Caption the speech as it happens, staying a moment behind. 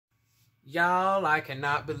Y'all, I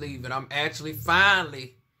cannot believe it. I'm actually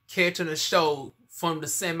finally catching a show from the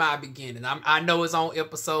semi-beginning. I know it's on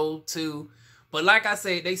episode 2, but like I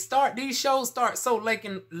said, these shows start so late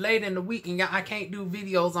in the week, and I can't do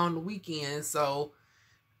videos on the weekend, so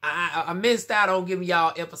I missed out on giving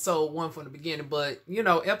y'all episode 1 from the beginning. But you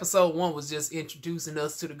know, episode 1 was just introducing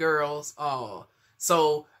us to the girls.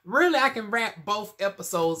 So really, I can wrap both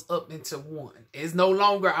episodes up into one. It's no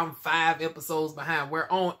longer I'm 5 episodes behind. We're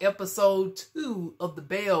on episode 2 of the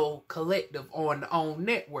Belle Collective on the OWN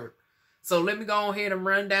network. So let me go ahead and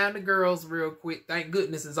run down the girls real quick. Thank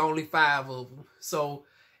goodness it's only 5 of them. So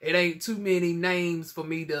it ain't too many names for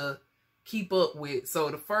me to keep up with.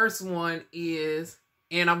 So the first one is,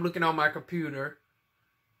 and I'm looking on my computer,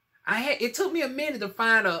 it took me a minute to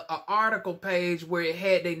find a article page where it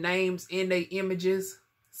had their names in their images.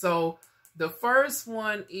 So the first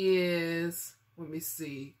one is, let me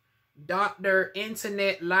see, Dr.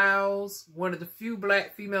 Antoinette Lyles, one of the few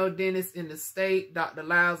black female dentists in the state. Dr.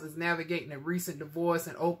 Lyles is navigating a recent divorce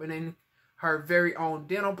and opening her very own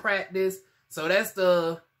dental practice. So that's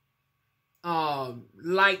the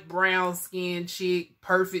light brown skin chick,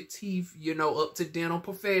 perfect teeth, you know, up to dental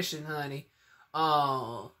profession, honey.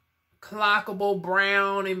 Clockable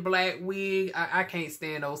brown and black wig. I can't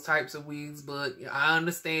stand those types of wigs, but I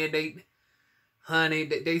understand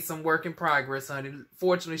they some work in progress, honey.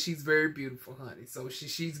 Fortunately, she's very beautiful, honey. So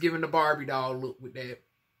she's giving the Barbie doll look with that.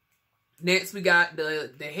 Next, we got the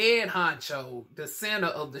head honcho, the center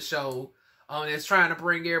of the show, that's trying to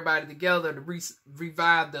bring everybody together to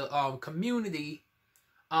revive the community.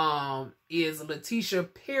 Is Letitia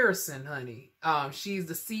Pearson, honey. She's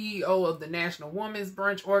the CEO of the National Women's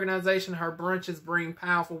Brunch Organization. Her brunches bring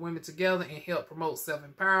powerful women together and help promote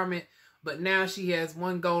self-empowerment. But now she has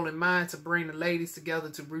one goal in mind: to bring the ladies together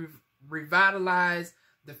to revitalize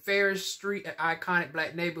the Ferris Street, an iconic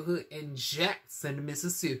black neighborhood in Jackson,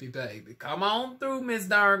 Mississippi, baby. Come on through, Miss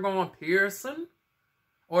Darngon Pearson.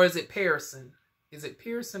 Or is it Pearson? Is it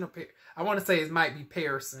Pearson or Pearson? I want to say it might be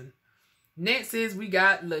Pearson. Next is we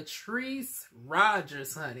got Latrice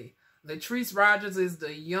Rogers, honey. Latrice Rogers is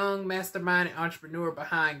the young mastermind and entrepreneur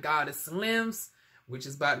behind Goddess Slims, which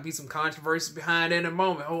is about to be some controversy behind that in a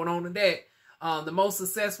moment. Hold on to that. The most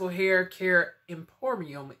successful hair care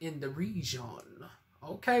emporium in the region.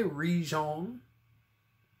 Okay, region.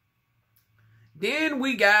 Then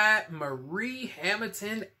we got Marie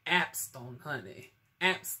Hamilton Apstone, honey.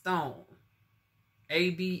 Apstone.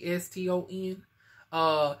 A-B-S-T-O-N.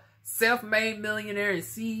 Self-made millionaire and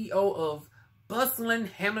CEO of bustling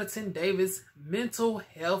Hamilton Davis mental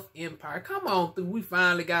health empire. Come on through. We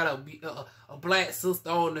finally got a black sister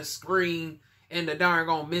on the screen in the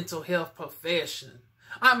darn mental health profession.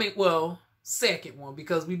 I mean, well, second one,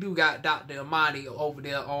 because we do got Dr. Amani over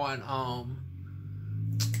there on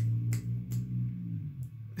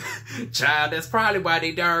child. That's probably why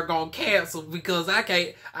they darn cancel, because I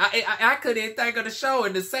couldn't think of the show.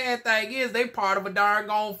 And the sad thing is, they part of a darn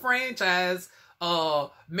franchise.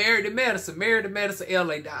 Married to Medicine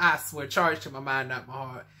LA. I swear, charge to my mind, not my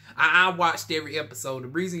heart. I watched every episode. The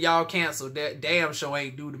reason y'all canceled that damn show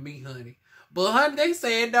ain't due to me, honey. But honey, they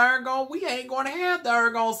said we ain't gonna have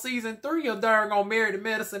season 3 of Married to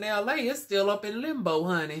Medicine LA. It's still up in limbo,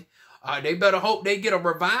 honey. They better hope they get a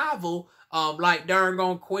revival. Like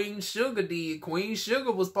Queen Sugar did. Queen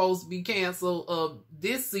Sugar was supposed to be canceled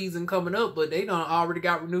this season coming up, but they done already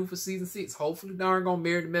got renewed for season 6. Hopefully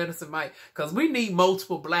Married to Medicine might, because we need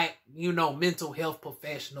multiple black, mental health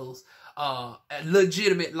professionals,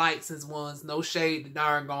 legitimate licensed ones. No shade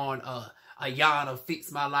to Ayana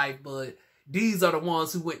Fix My Life, but these are the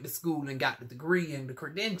ones who went to school and got the degree and the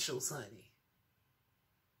credentials, honey.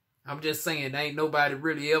 I'm just saying, ain't nobody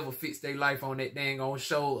really ever fixed their life on that dang old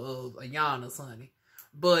show of Ayana's, honey.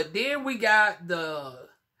 But then we got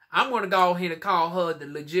I'm going to go ahead and call her the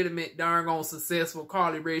legitimate, successful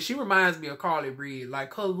Carly Red. She reminds me of Carly Red.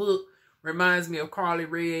 Like, her look reminds me of Carly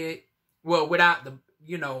Red. Well, without the,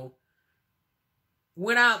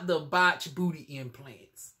 without the botched booty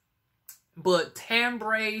implants. But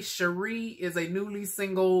Tambray Cherie is a newly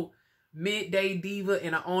single midday diva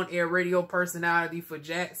and an on-air radio personality for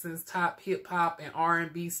Jackson's top hip-hop and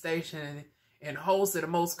R&B station, and host of the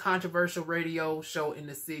most controversial radio show in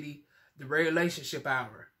the city, The Relationship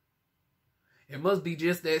Hour. It must be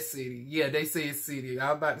just that city. Yeah, they say it's city. I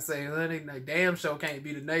was about to say, honey, the damn show can't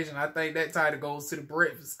be the nation. I think that title goes to the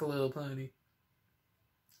Breakfast Club, honey.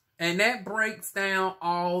 And that breaks down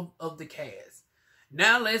all of the cast.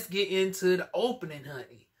 Now let's get into the opening,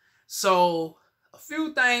 honey. So a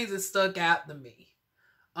few things that stuck out to me.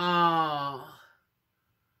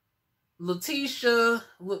 Letitia,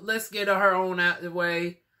 let's get her on out the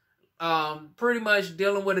way. pretty much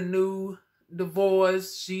dealing with a new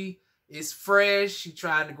divorce. She is fresh. She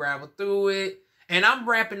trying to gravel through it. And I'm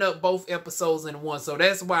wrapping up both episodes in one. So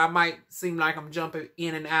that's why I might seem like I'm jumping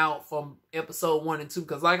in and out from episode 1 and 2.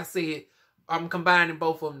 Because like I said, I'm combining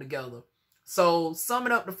both of them together. So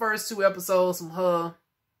summing up the first 2 episodes from her.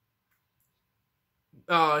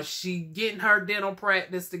 She getting her dental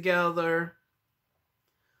practice together.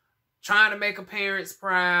 Trying to make her parents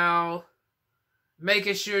proud.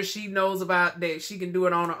 Making sure she knows about that she can do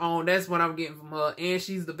it on her own. That's what I'm getting from her. And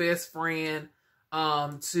she's the best friend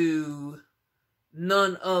to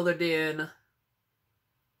none other than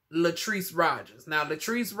Latrice Rogers. Now,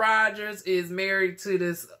 Latrice Rogers is married to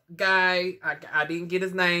this guy. I didn't get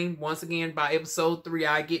his name. Once again, by episode 3,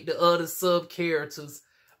 I get the other sub-characters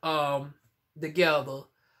together.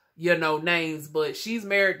 You know, names. But she's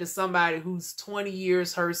married to somebody who's 20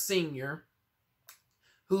 years her senior.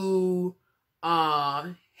 Who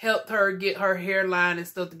helped her get her hairline and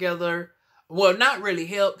stuff together. Well, not really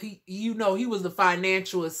help. He was the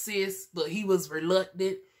financial assist, but he was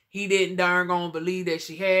reluctant. He didn't darn gonna believe that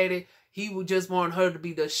she had it. He would just want her to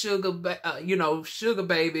be the sugar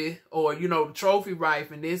baby, or, the trophy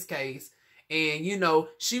wife in this case. And,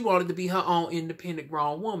 she wanted to be her own independent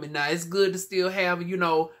grown woman. Now, it's good to still have,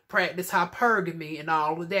 practice hypergamy and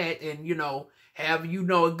all of that. And, have,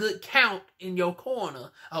 a good count in your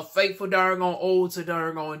corner. A faithful darn old to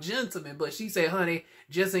darn gentleman. But she said, honey,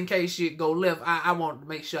 just in case shit go left, I want to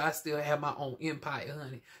make sure I still have my own empire,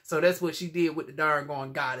 honey. So that's what she did with the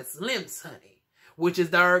darn goddess Limps, honey. Which is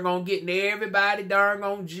darn getting everybody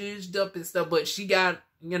darn judged up and stuff. But she got,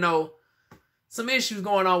 some issues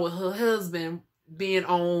going on with her husband being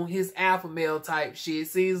on his alpha male type shit.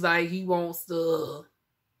 Seems like he wants to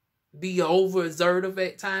be overexertive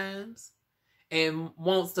at times. And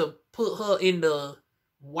wants to put her in the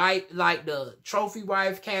white, like the trophy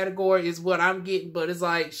wife category is what I'm getting. But it's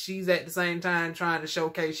like she's at the same time trying to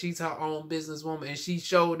showcase she's her own businesswoman. And she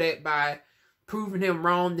showed that by proving him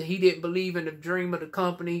wrong, that he didn't believe in the dream of the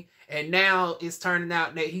company. And now it's turning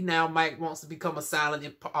out that he now wants to become a silent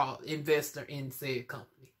investor in said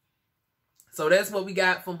company. So that's what we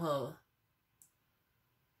got from her.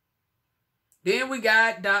 Then we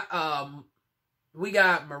got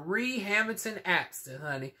Marie Hamilton Axton,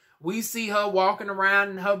 honey. We see her walking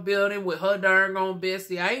around in her building with her darn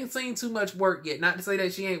bestie. I ain't seen too much work yet. Not to say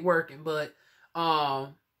that she ain't working, but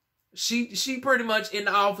she pretty much in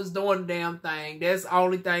the office doing the damn thing. That's the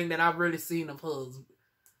only thing that I've really seen of hers.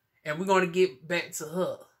 And we're going to get back to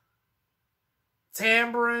her.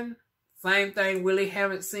 Tambourine, same thing. Really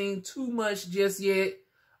haven't seen too much just yet.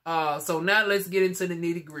 So now let's get into the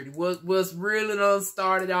nitty gritty. What's really done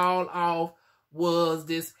started all off was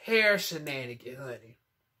this hair shenanigan, honey.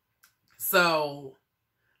 So,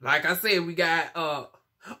 like I said, we got,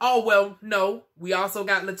 we also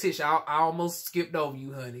got Letitia. I almost skipped over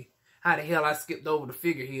you, honey. How the hell I skipped over the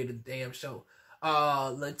figurehead of the damn show.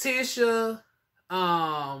 Letitia,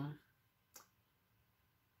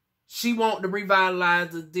 she want to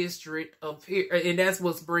revitalize the district of here, and that's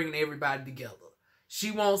what's bringing everybody together.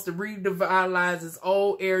 She wants to revitalize this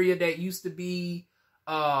old area that used to be,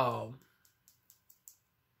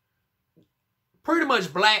 pretty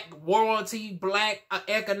much black royalty, black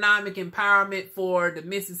economic empowerment for the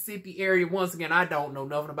Mississippi area. Once again, I don't know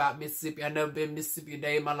nothing about Mississippi. I've never been to Mississippi a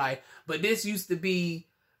day in my life. But this used to be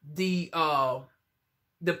the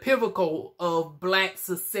pinnacle of black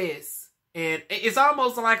success. And it's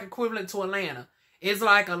almost like equivalent to Atlanta. It's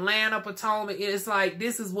like Atlanta, Potomac. It's like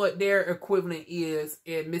this is what their equivalent is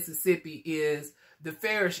in Mississippi is the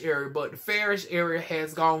Farish area. But the Farish area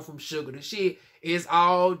has gone from sugar to shit. It's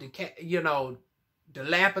all,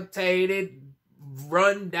 dilapidated,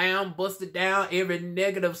 run down, busted down, every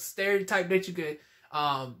negative stereotype that you could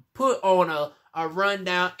put on a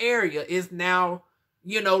rundown area is now,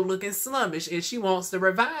 looking slummish, and she wants to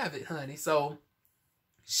revive it, honey. So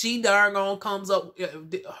she darn comes up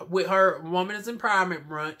with her Women's Empowerment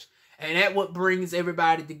Brunch, and that what brings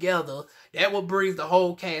everybody together. That what brings the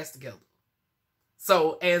whole cast together.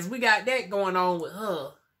 So as we got that going on with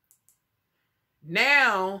her,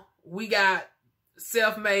 now we got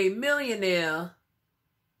self-made millionaire.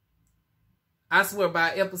 I swear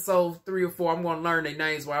by episode 3 or 4, I'm going to learn their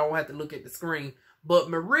names where I won't have to look at the screen. But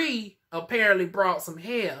Marie apparently brought some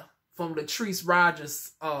hair from Latrice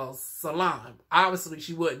Rogers' salon. Obviously,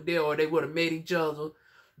 she wasn't there or they would have met each other.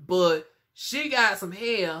 But she got some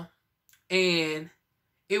hair and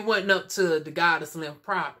it went up to the Goddess Limp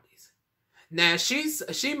Properties. Now,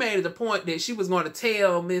 she made it a point that she was going to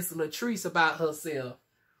tell Miss Latrice about herself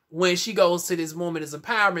when she goes to this Women's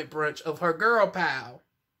Empowerment Brunch of her girl pal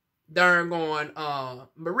darn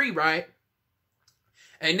Marie, right?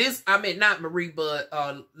 And this, I mean, not Marie, but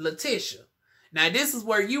Letitia. Now, this is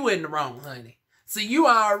where you in the wrong, honey. See, you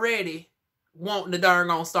already wanting to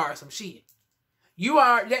darn start some shit. You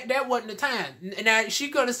are, that wasn't the time. Now, she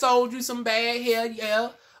could have sold you some bad hair, yeah.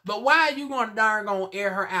 But why are you going to darn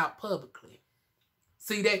air her out publicly?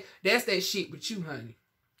 See, that's that shit with you, honey.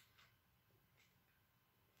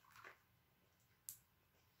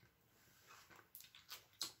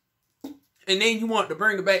 And then you want to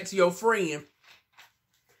bring it back to your friend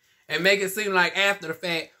and make it seem like after the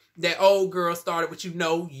fact that old girl started with you.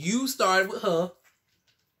 No, you started with her.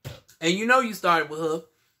 And you know you started with her.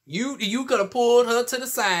 You could have pulled her to the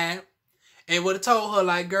side and would have told her,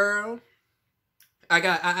 like, girl, I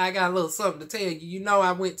got a little something to tell you. You know,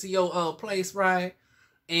 I went to your place, right?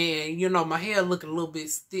 And, you know, my hair looking a little bit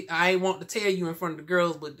stiff. I ain't want to tell you in front of the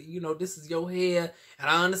girls, but, you know, this is your hair. And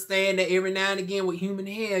I understand that every now and again with human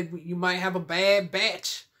hair, you might have a bad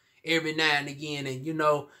batch every now and again. And, you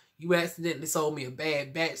know, you accidentally sold me a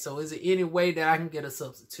bad batch. So is there any way that I can get a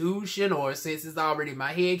substitution? Or since it's already in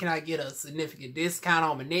my head, can I get a significant discount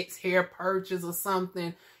on my next hair purchase or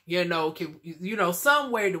something? You know,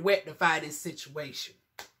 some way to rectify this situation.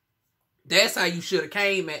 That's how you should have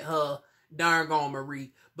came at her, darn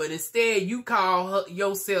Marie. But instead, you call her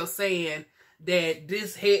yourself saying that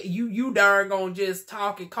this head, you darn just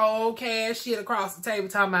talking cold cash shit across the table,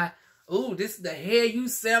 talking about, ooh, this is the hair you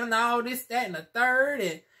selling, all this, that, and the third.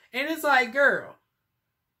 And it's like, girl,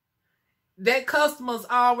 that customer's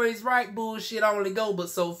always right bullshit only go but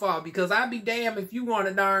so far. Because I be damned if you want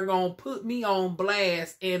to darn put me on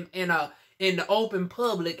blast in the open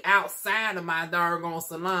public outside of my darn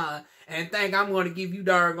salon and think I'm going to give you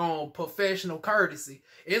darn professional courtesy.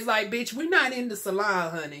 It's like, bitch, we're not in the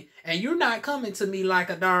salon, honey. And you're not coming to me like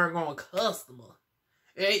a darn customer.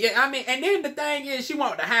 I mean, and then the thing is, she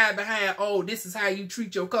want to hide behind, oh, this is how you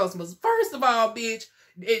treat your customers. First of all, bitch,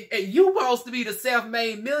 you supposed to be the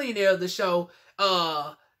self-made millionaire of the show.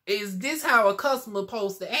 Is this how a customer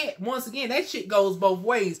supposed to act? Once again, that shit goes both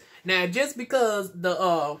ways. Now, just because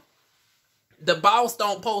the boss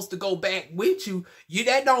don't supposed to go back with you,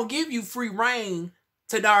 that don't give you free reign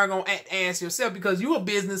to darn act as yourself, because you a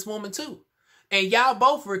businesswoman too. And y'all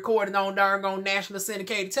both recorded on darn national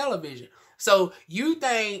syndicated television. So you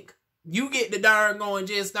think you get to darn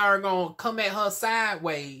just darn come at her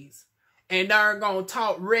sideways and darn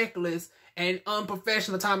talk reckless and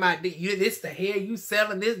unprofessional, talking about this the hair you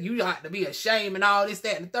selling, this you ought to be ashamed and all this,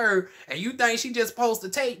 that, and the third, and you think she just supposed to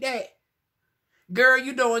take that? Girl,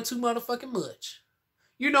 you doing too motherfucking much.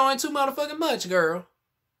 You doing too motherfucking much, girl.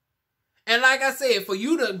 And like I said, for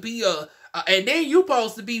you to be and then you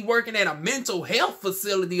supposed to be working at a mental health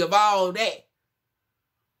facility of all that.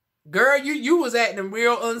 Girl, you was acting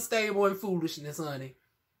real unstable and foolishness, honey.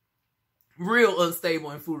 Real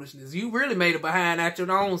unstable and foolishness. You really made it behind out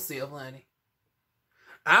your own self, honey.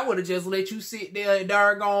 I would have just let you sit there and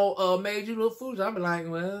darn made you look foolish. I'd be like,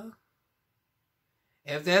 well,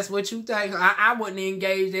 if that's what you think, I wouldn't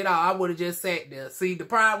engage at all. I would have just sat there. See, the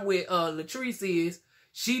problem with Latrice is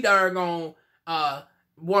she darn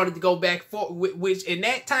wanted to go back forward, which in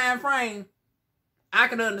that time frame, I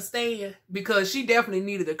can understand, because she definitely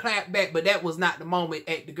needed a clap back, but that was not the moment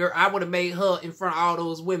at the girl. I would have made her in front of all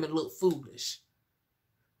those women look foolish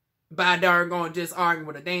by darn just arguing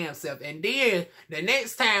with her damn self. And then the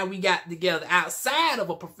next time we got together outside of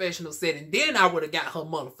a professional setting, then I would have got her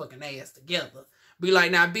motherfucking ass together. Be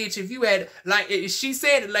like, now, bitch, if you had, like, she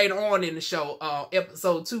said it later on in the show,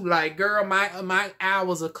 episode 2, like, girl, my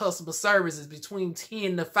hours of customer service is between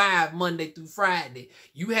 10 to 5, Monday through Friday.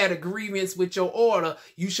 You had a grievance with your order,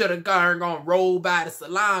 you should have gone roll by the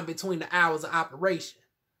salon between the hours of operation.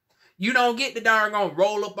 You don't get to darn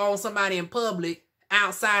roll up on somebody in public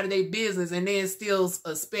outside of their business and then still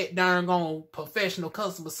expect darn professional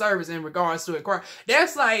customer service in regards to it.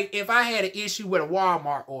 That's like if I had an issue with a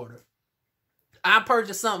Walmart order. I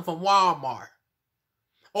purchased something from Walmart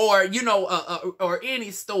or, you know, or any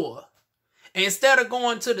store. Instead of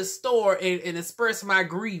going to the store and express my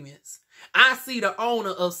grievance, I see the owner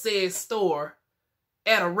of said store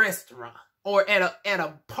at a restaurant or at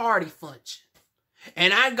a party function.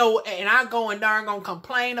 And I go and darn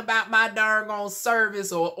complain about my darn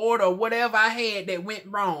service or order or whatever I had that went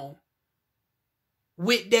wrong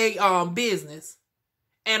with their business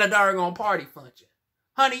and a darn party function.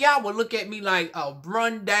 Honey, y'all would look at me like a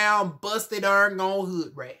run down, busted darn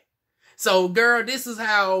hood rat. So, girl, this is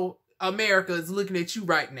how America is looking at you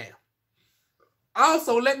right now.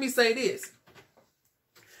 Also, let me say this.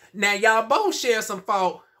 Now, y'all both share some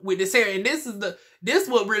fault with this hair, and this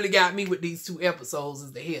what really got me with these 2 episodes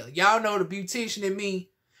is the hair. Y'all know the beautician in me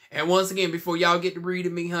And once again, before y'all get to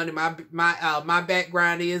reading me, honey, my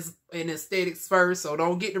background is in aesthetics first, so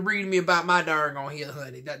don't get to reading me about my darn on here,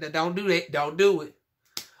 honey. Don't do that. Don't do it.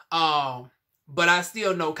 But I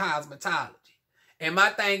still know cosmetology. And my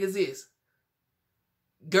thing is this.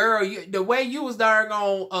 Girl, the way you was darn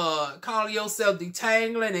on calling yourself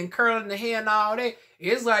detangling and curling the hair and all that,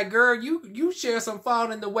 it's like, girl, you share some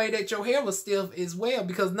fault in the way that your hair was stiff as well.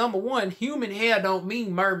 Because number one, human hair don't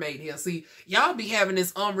mean mermaid hair. See, y'all be having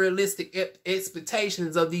this unrealistic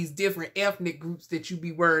expectations of these different ethnic groups that you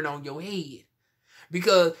be wearing on your head.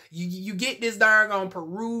 Because you get this darn on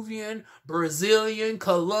Peruvian, Brazilian,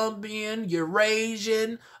 Colombian,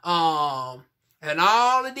 Eurasian, and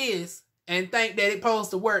all of this, and think that it's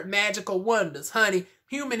supposed to work magical wonders. Honey,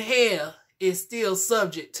 human hair is still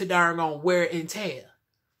subject to darn on wear and tear.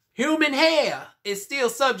 Human hair is still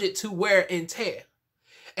subject to wear and tear.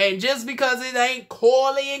 And just because it ain't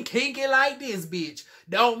coily and kinky like this, bitch,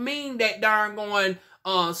 don't mean that darn going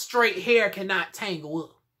straight hair cannot tangle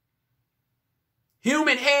up.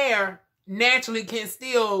 Human hair naturally can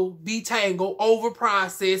still be tangled, over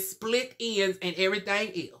processed, split ends, and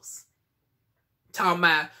everything else. Talking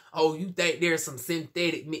about, oh, you think there's some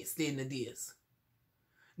synthetic mixed into this.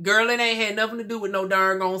 Girl, it ain't had nothing to do with no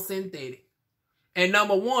darn on synthetic. And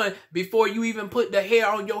number one, before you even put the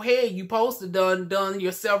hair on your head, you supposed to done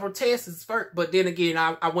your several tests first. But then again,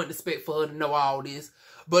 I wouldn't expect for her to know all this.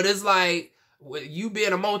 But it's like, with you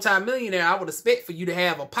being a multi-millionaire, I would expect for you to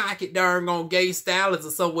have a pocket darn on gay stylist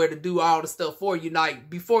or somewhere to do all the stuff for you.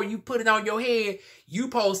 Like, before you put it on your head, you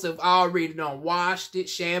supposed to have already done washed it,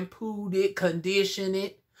 shampooed it, conditioned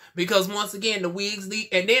it. Because once again, the wigs leak.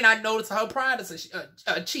 And then I noticed her products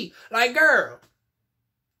are cheap. Like, girl,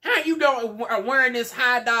 how you wearing this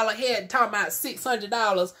high dollar head talking about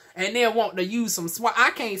 $600 and then want to use some swap? I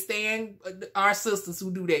can't stand our sisters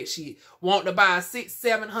who do that shit. Want to buy a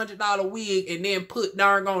 $600-700 wig and then put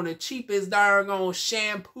darn on the cheapest darn on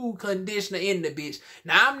shampoo conditioner in the bitch.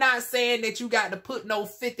 Now I'm not saying that you got to put no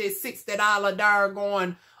 $50-60 darn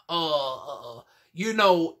on you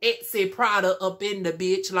know, Etsy product up in the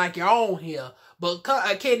bitch like your own hair. But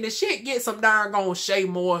can the shit get some darn on Shea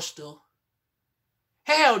Moisture?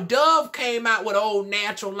 Hell, Dove came out with an old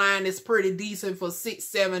natural line that's pretty decent for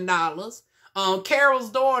 $6-7. Carol's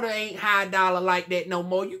Daughter ain't high dollar like that no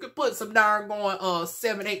more. You could put some darn going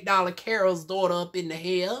 $7-8 Carol's Daughter up in the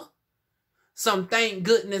hair. Some Thank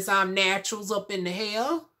Goodness I'm Naturals up in the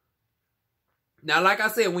hair. Now, like I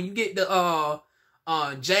said, when you get the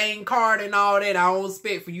Jane Carter and all that, I don't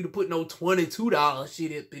expect for you to put no $22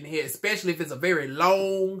 shit up in here, especially if it's a very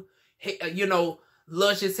long, you know,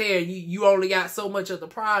 luscious hair. You only got so much of the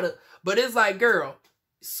product. But it's like, girl,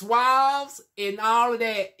 swabs and all of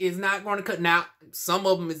that is not going to cut. Now, some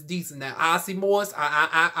of them is decent. Now, Aussie Morse,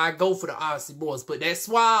 I go for the Aussie Morse. But that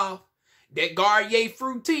swab, that Garnier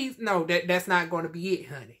Fructis, no, that's not going to be it,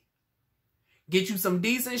 honey. Get you some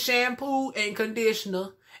decent shampoo and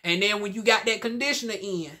conditioner. And then when you got that conditioner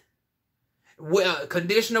in, well,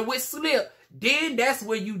 conditioner with slip, then that's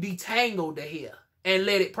where you detangle the hair and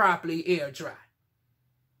let it properly air dry.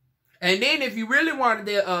 And then if you really wanted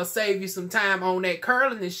to save you some time on that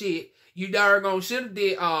curling and shit, you darn gone should have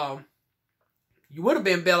did, you would have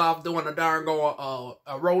been better off doing a darn gone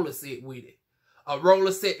a roller set with it. A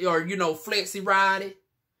roller set, or, you know, flexi ride it.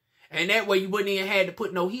 And that way you wouldn't even have to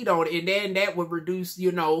put no heat on it. And then that would reduce,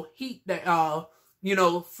 you know, heat that, you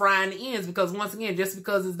know, frying the ends. Because once again, just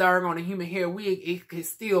because it's darn on a human hair wig, it can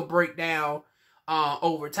still break down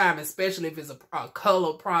over time. Especially if it's a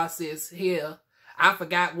color process hair. I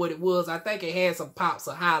forgot what it was. I think it had some pops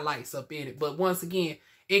or highlights up in it. But once again,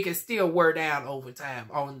 it can still wear down over time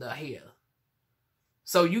on the hair.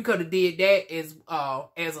 So you could have did that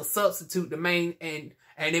as a substitute to main, and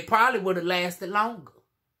it probably would have lasted longer.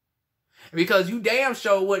 Because you damn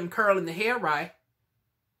sure wasn't curling the hair right.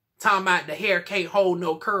 Talking about the hair can't hold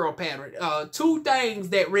no curl pattern. Two things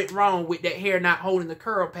that went wrong with that hair not holding the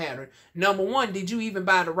curl pattern. Number one, did you even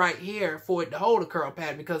buy the right hair for it to hold a curl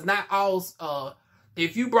pattern? Because not all,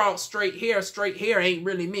 if you brought straight hair ain't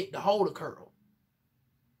really meant to hold a curl.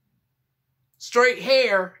 Straight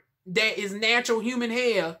hair that is natural human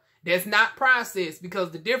hair that's not processed,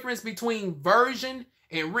 because the difference between virgin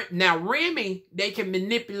and now Remy, they can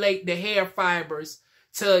manipulate the hair fibers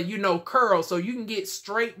to, you know, curl. So you can get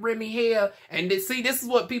straight Remy hair. And see, this is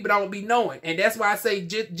what people don't be knowing. And that's why I say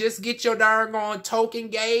just get your darn on token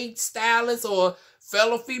gauge stylist or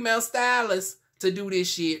fellow female stylist to do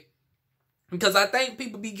this shit. Because I think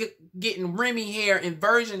people be getting Remy hair and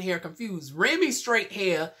virgin hair confused. Remy straight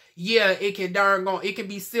hair, yeah, it can darn on, it can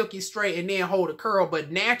be silky straight and then hold a curl.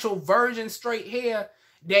 But natural virgin straight hair,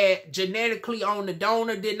 that genetically on the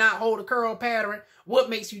donor did not hold a curl pattern, what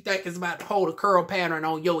makes you think it's about to hold a curl pattern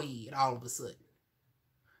on your head all of a sudden?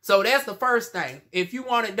 So that's the first thing. If you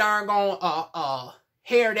want a darn gone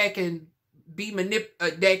hair that can be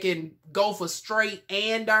that can go for straight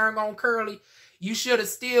and darn gone curly, you should have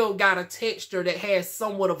still got a texture that has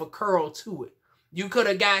somewhat of a curl to it. You could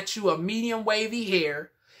have got you a medium wavy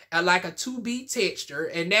hair, like a 2B texture,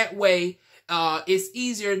 and that way it's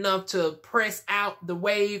easier enough to press out the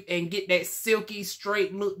wave and get that silky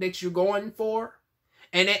straight look that you're going for.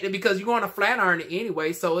 And that, because you're going to flat iron it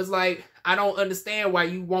anyway, so it's like, I don't understand why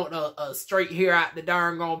you want a straight hair out the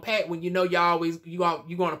darn gone pack when you know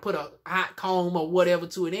you're going to put a hot comb or whatever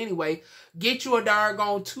to it anyway. Get you a darn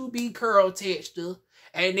gone 2B curl texture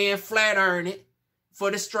and then flat iron it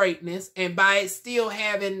for the straightness. And by it still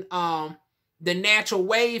having the natural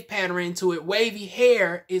wave pattern to it, wavy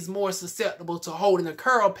hair is more susceptible to holding a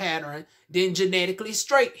curl pattern than genetically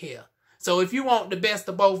straight hair. So if you want the best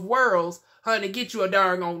of both worlds, honey, get you a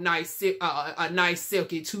darn on nice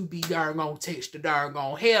silky 2B darn on texture darn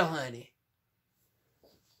on hair, honey.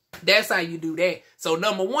 That's how you do that. So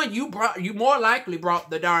number one, you more likely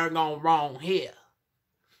brought the darn on wrong hair.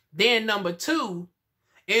 Then number two,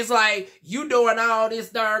 it's like you doing all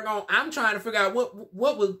this darn on. I'm trying to figure out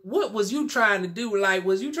what was you trying to do? Like,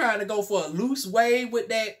 was you trying to go for a loose wave with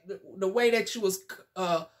that the way that you was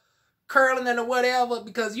curling it or whatever?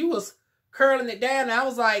 Because you was curling it down, and I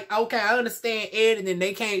was like, okay, I understand editing,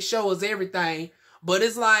 they can't show us everything, but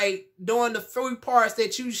it's like, during the 3 parts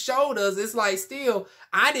that you showed us, it's like, still,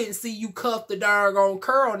 I didn't see you cuff the darn on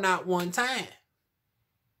curl not one time.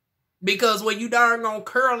 Because when you darn on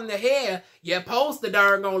curling the hair, you're supposed to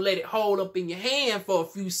darn on let it hold up in your hand for a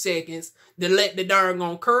few seconds to let the darn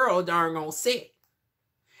on curl darn on set.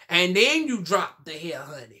 And then you drop the hair,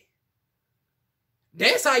 honey.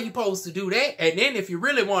 That's how you supposed to do that. And then if you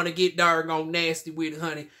really want to get darn on nasty with it,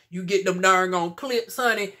 honey, you get them darn on clips,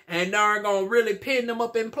 honey, and darn on really pin them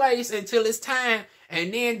up in place until it's time.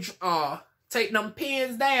 And then take them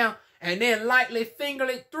pins down and then lightly finger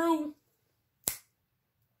it through.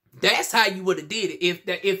 That's how you would have did it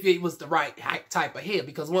if it was the right type of hair.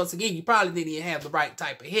 Because once again, you probably didn't even have the right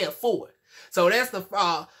type of hair for it. So that's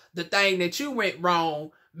the thing that you went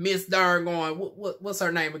wrong. Miss Darngon, what's her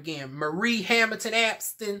name again? Marie Hamilton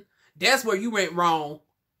Apston. That's where you went wrong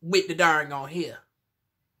with the Darngon hair.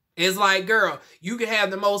 It's like, girl, you can have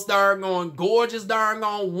the most Darngon, gorgeous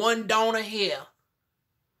Darngon, one donor hair.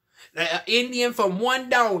 Indian from one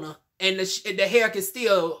donor, and the hair can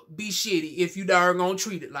still be shitty if you Darngon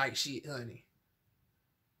treat it like shit, honey.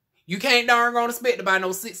 You can't Darngon expect to buy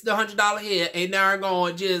no $60 to $100 hair and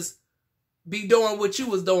Darngon just be doing what you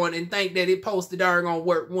was doing and think that it posted darn gonna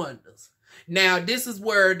work wonders. Now, this is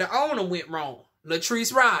where the owner went wrong.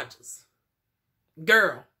 Latrice Rogers.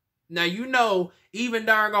 Girl. Now, you know, even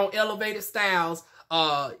darn gonna Elevated Styles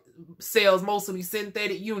sells mostly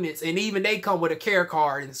synthetic units, and even they come with a care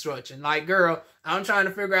card instruction. Like, girl, I'm trying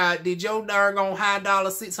to figure out, did your darn gonna high dollar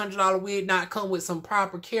 $600 wig not come with some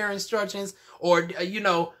proper care instructions? Or, you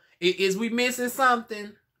know, is we missing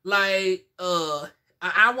something? Like,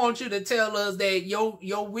 I want you to tell us that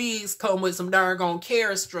your wigs come with some darn gone care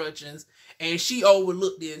instructions, and she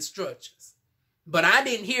overlooked the instructions. But I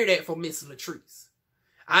didn't hear that from Miss Latrice.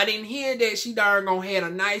 I didn't hear that she darn gone had a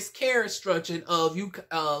nice care instruction of you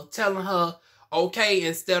telling her, okay,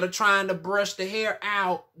 instead of trying to brush the hair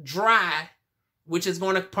out dry, which is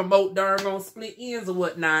going to promote darn gone split ends or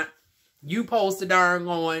whatnot, you supposed to darn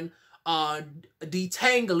gone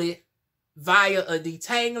detangle it via a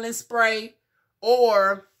detangling spray.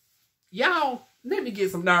 Or, y'all, let me get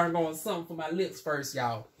some darn going something for my lips first,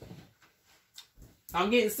 y'all. I'm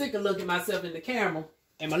getting sick of looking myself in the camera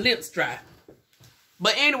and my lips dry.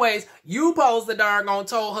 But anyways, you supposed to darn going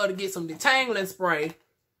told her to get some detangling spray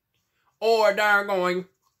or darn going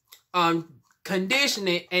condition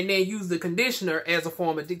it and then use the conditioner as a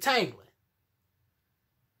form of detangling.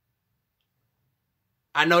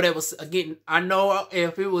 I know that was, again, I know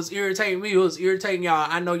if it was irritating me, it was irritating y'all.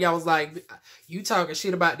 I know y'all was like, you talking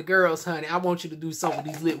shit about the girls, honey. I want you to do something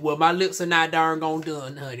with these lips. Well, my lips are not darn gone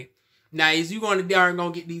done, honey. Now, is you going to darn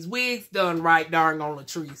gonna get these wigs done right, darn gone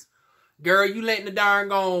Latrice? Girl, you letting the darn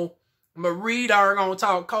gone Marie darn gonna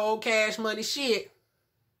talk cold cash money shit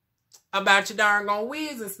about your darn gone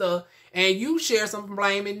wigs and stuff. And you share some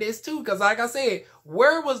blame in this too. Because like I said,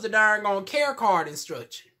 where was the darn gone care card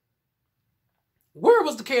instruction? Where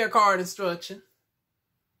was the care card instruction?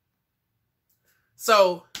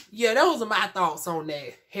 So, yeah, those are my thoughts on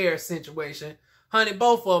that hair situation. Honey,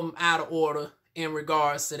 both of them out of order in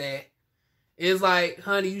regards to that. It's like,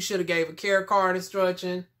 honey, you should have gave a care card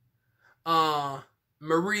instruction.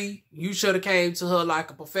 Marie, you should have came to her like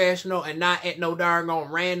a professional and not at no darn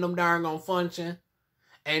random darn function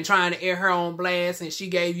and trying to air her on blast, and she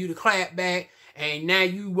gave you the clap back, and now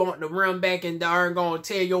you want to run back and darn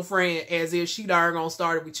tell your friend as if she darn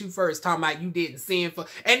started with you first, talking about you didn't send for.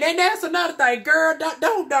 And then that's another thing, girl,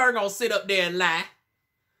 don't darn sit up there and lie.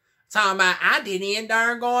 Talking about I didn't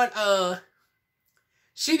darn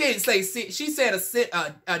she didn't say, she said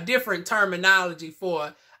a different terminology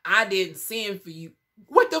for I didn't send for you.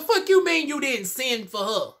 What the fuck you mean you didn't send for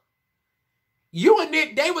her? You and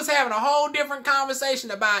Nick, they was having a whole different conversation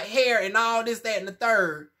about hair and all this, that, and the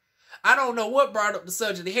third. I don't know what brought up the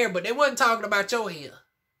subject of hair, but they wasn't talking about your hair.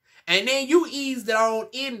 And then you eased it on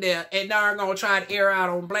in there and darn try to air out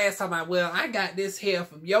on blast, talking about, well, I got this hair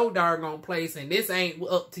from your darn place and this ain't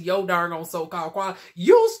up to your darn so-called quality.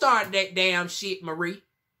 You started that damn shit, Marie.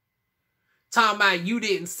 Talking about you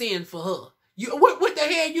didn't send for her. You what the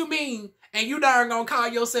hell you mean? And you darn call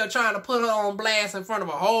yourself trying to put her on blast in front of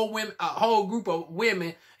a whole group of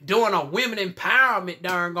women doing a women empowerment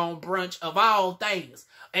darn brunch of all things.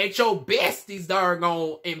 At your besties darn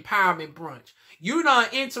empowerment brunch. You done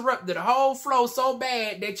interrupted the whole flow so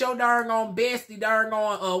bad that your darn bestie darn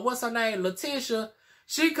what's her name, Letitia,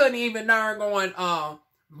 she couldn't even darn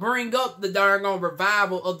bring up the darn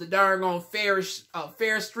revival of the darn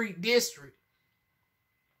Fair Street District.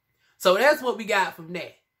 So that's what we got from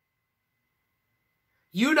that.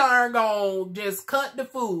 You darn just cut the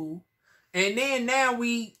food. And then now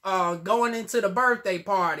we going into the birthday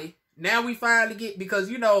party. Now we finally get, because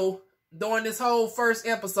you know, during this whole first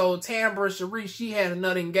episode, Tambra Cherie, she had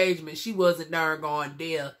another engagement. She wasn't darn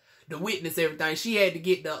there to witness everything. She had to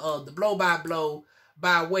get the blow by blow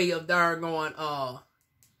by way of darn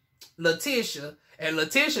Letitia. And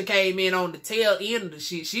Letitia came in on the tail end of the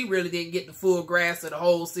shit. She really didn't get the full grasp of the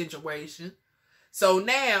whole situation. So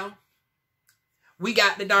now we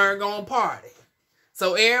got the darn party.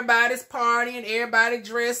 So everybody's partying, everybody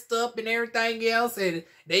dressed up and everything else, and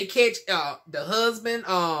they catch the husband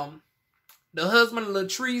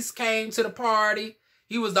Latrice came to the party.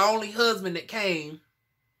 He was the only husband that came.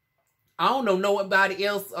 I don't know nobody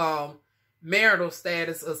else marital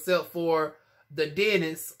status except for the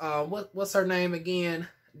dentist. What's her name again?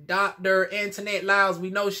 Dr. Antoinette Lyles. We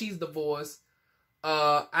know she's divorced.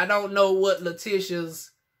 I don't know what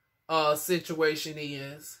Letitia's situation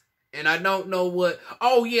is. And I don't know what...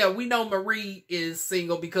 Oh, yeah, we know Marie is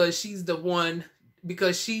single because she's the one...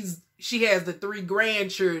 Because she has the 3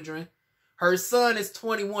 grandchildren. Her son is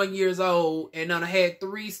 21 years old and done had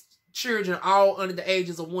 3 children all under the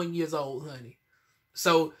ages of 1 year old, honey.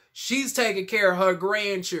 So she's taking care of her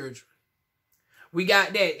grandchildren. We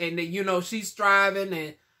got that. And, you know, she's striving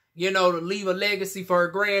and, you know, to leave a legacy for her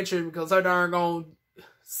grandchildren because her darn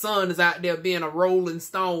son is out there being a rolling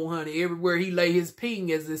stone, honey. Everywhere he lay his ping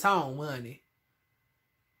is his home, honey.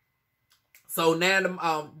 So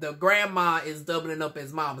now the grandma is doubling up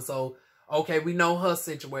as mama. So, okay, we know her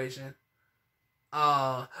situation.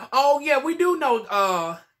 Oh, yeah, we do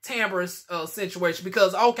know Tambra's situation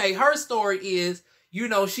because, okay, her story is, you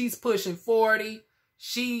know, she's pushing 40.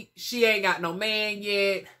 She ain't got no man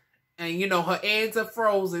yet. And, you know, her eggs are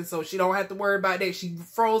frozen, so she don't have to worry about that. She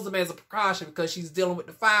froze them as a precaution because she's dealing with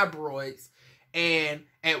the fibroids. And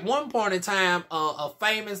at one point in time, a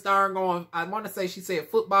famous I want to say she said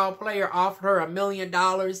football player offered her $1 million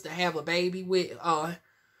to have a baby with her.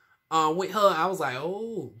 I was like,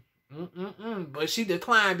 oh, But she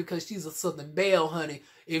declined because she's a Southern Belle, honey.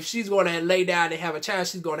 If she's going to lay down and have a child,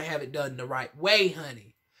 she's going to have it done the right way,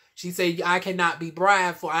 honey. She said, I cannot be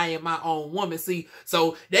bribed for I am my own woman. See,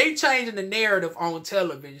 so they changing the narrative on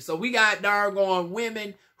television. So we got doggone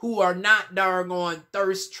women who are not doggone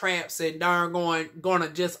thirst traps and doggone gonna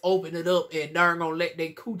just open it up and doggone let their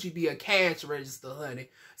coochie be a cash register, honey.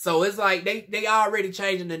 So it's like they already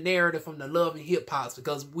changing the narrative from the Love and Hip Hop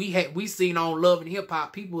because we seen on Love and Hip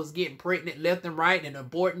Hop people was getting pregnant left and right and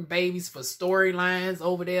aborting babies for storylines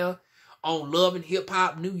over there on Love and Hip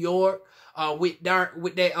Hop New York. With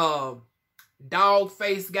that dog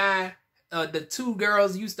face guy, the 2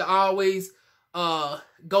 girls used to always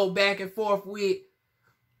go back and forth with.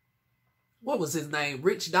 What was his name?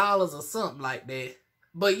 Rich Dollars or something like that.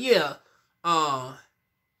 But yeah, or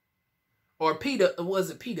Peter, was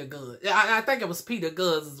it Peter Good? I think it was Peter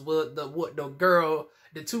Good is what the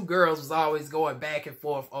 2 girls was always going back and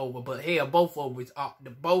forth over. But hell, both of them was,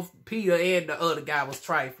 both Peter and the other guy was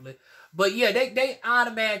trifling. But yeah, they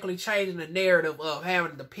automatically changing the narrative of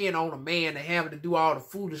having to depend on a man and having to do all the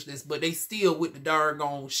foolishness, but they still with the darn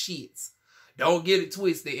shits. Don't get it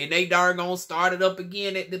twisted. And they darn started up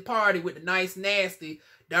again at the party with the nice nasty.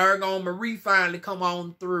 Darn Marie finally come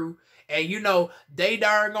on through. And, you know, they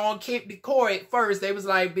darn gone kept the court at first. They was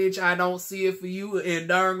like, bitch, I don't see it for you. And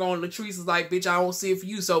darn gone Latrice was like, bitch, I don't see it for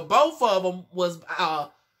you. So both of them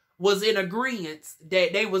was in agreement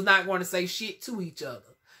that they was not going to say shit to each other.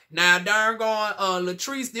 Now, darn gone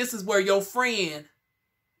Latrice, this is where your friend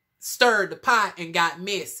stirred the pot and got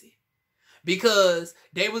messy. Because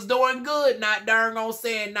they was doing good, not darn gone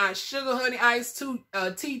saying not sugar, honey, iced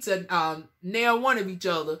tea to nail one of each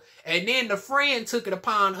other. And then the friend took it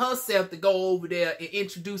upon herself to go over there and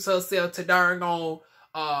introduce herself to darn gone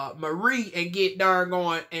Marie and get darn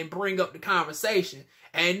gone and bring up the conversation.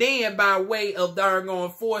 And then by way of darn gone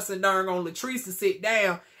forcing darn gone Latrice to sit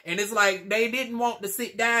down. And it's like they didn't want to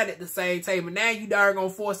sit down at the same table. Now you darn gone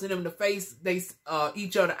forcing them to face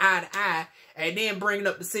each other eye to eye. And then bringing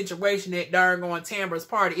up the situation at darn gone Tambra's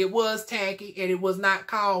party. It was tacky and it was not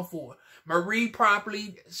called for. Marie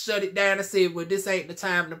properly shut it down and said, well, this ain't the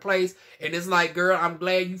time and the place. And it's like, girl, I'm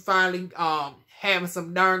glad you finally having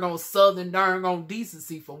some darn gone southern darn gone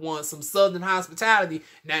decency for once. Some southern hospitality.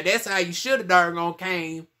 Now, that's how you should have darn gone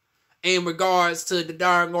came in regards to the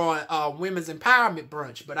darn gone women's empowerment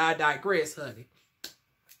brunch. But I digress, honey.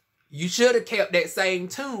 You should have kept that same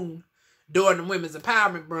tune during the women's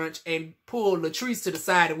empowerment brunch and pulled Latrice to the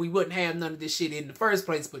side and we wouldn't have none of this shit in the first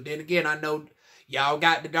place. But then again, I know y'all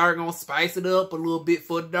got the darn gone spice it up a little bit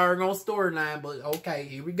for the darn gone storyline. But okay,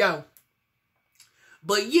 here we go.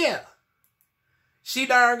 But yeah, she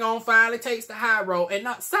darn gone finally takes the high road. And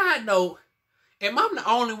not, side note, am I the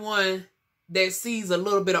only one that sees a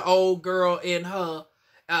little bit of old girl in her?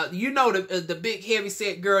 You know the big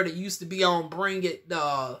heavyset girl that used to be on Bring It,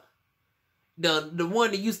 the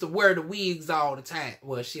one that used to wear the wigs all the time.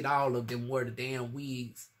 Well, shit, all of them wear the damn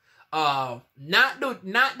wigs. Not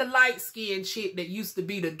the light-skinned chick that used to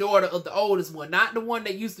be the daughter of the oldest one. Not the one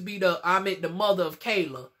that used to be the mother of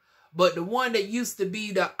Kayla. But the one that used to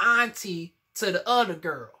be the auntie to the other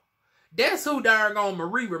girl. That's who darn gone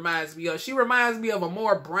Marie reminds me of. She reminds me of a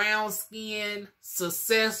more brown-skinned,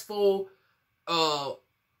 successful,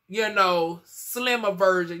 you know, slimmer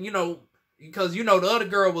version, you know, because, you know, the other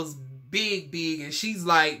girl was big, and she's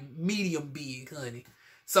like medium big, honey.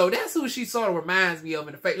 So that's who she sort of reminds me of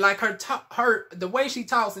in the face. Like the way she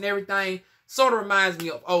talks and everything sort of reminds me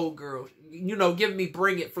of old girl. You know, giving me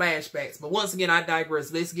Bring It flashbacks. But once again, I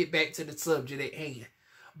digress. Let's get back to the subject at hand.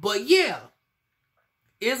 But yeah,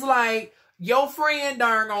 it's like your friend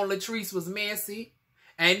darn gone Latrice was messy.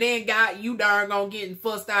 And then got you darn gone getting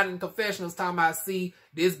fussed out in confessionals talking about, see,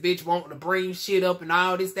 this bitch wanting to bring shit up and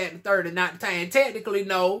all this, that, and the third and not the time. And technically,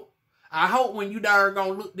 no. I hope when you darn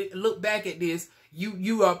gonna look back at this,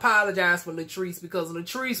 you apologize for Latrice, because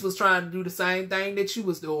Latrice was trying to do the same thing that you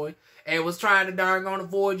was doing and was trying to darn gonna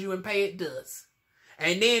avoid you and pay it dust.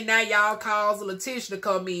 And then now y'all cause Letitia to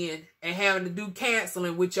come in and having to do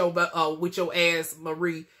canceling with your ass,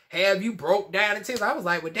 Marie. Have you broke down in tears? I was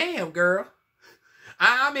like, well, damn, girl.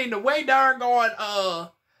 I mean, the way darn going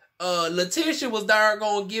Letitia was darn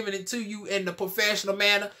gone giving it to you in the professional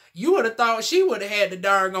manner, you would have thought she would have had the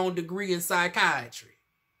darn gone degree in psychiatry.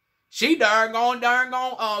 She darn gone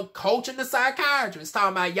coaching the psychiatrist,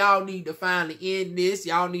 talking about y'all need to finally end this.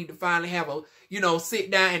 Y'all need to finally have a, you know, sit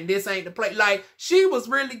down and this ain't the place. Like, she was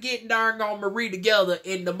really getting darn gone Marie together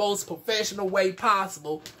in the most professional way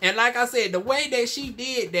possible. And like I said, the way that she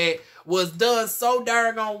did that was done so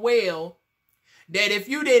darn gone well that if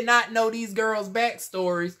you did not know these girls'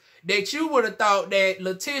 backstories, that you would have thought that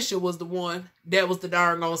Letitia was the one that was the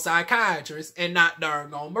darn gone psychiatrist and not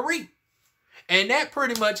darn gone Marie. And that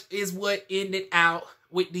pretty much is what ended out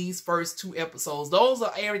with these first 2 episodes. Those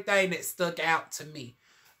are everything that stuck out to me.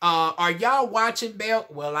 Are y'all watching Belle?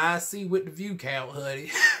 Well, I see with the view count,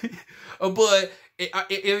 honey. But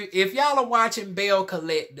if y'all are watching Belle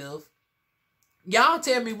Collective, y'all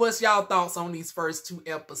tell me what's y'all thoughts on these first 2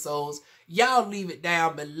 episodes. Y'all leave it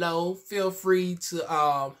down below. Feel free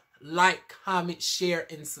to like, comment, share,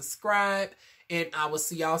 and subscribe. And I will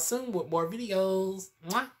see y'all soon with more videos.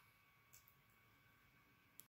 Mwah.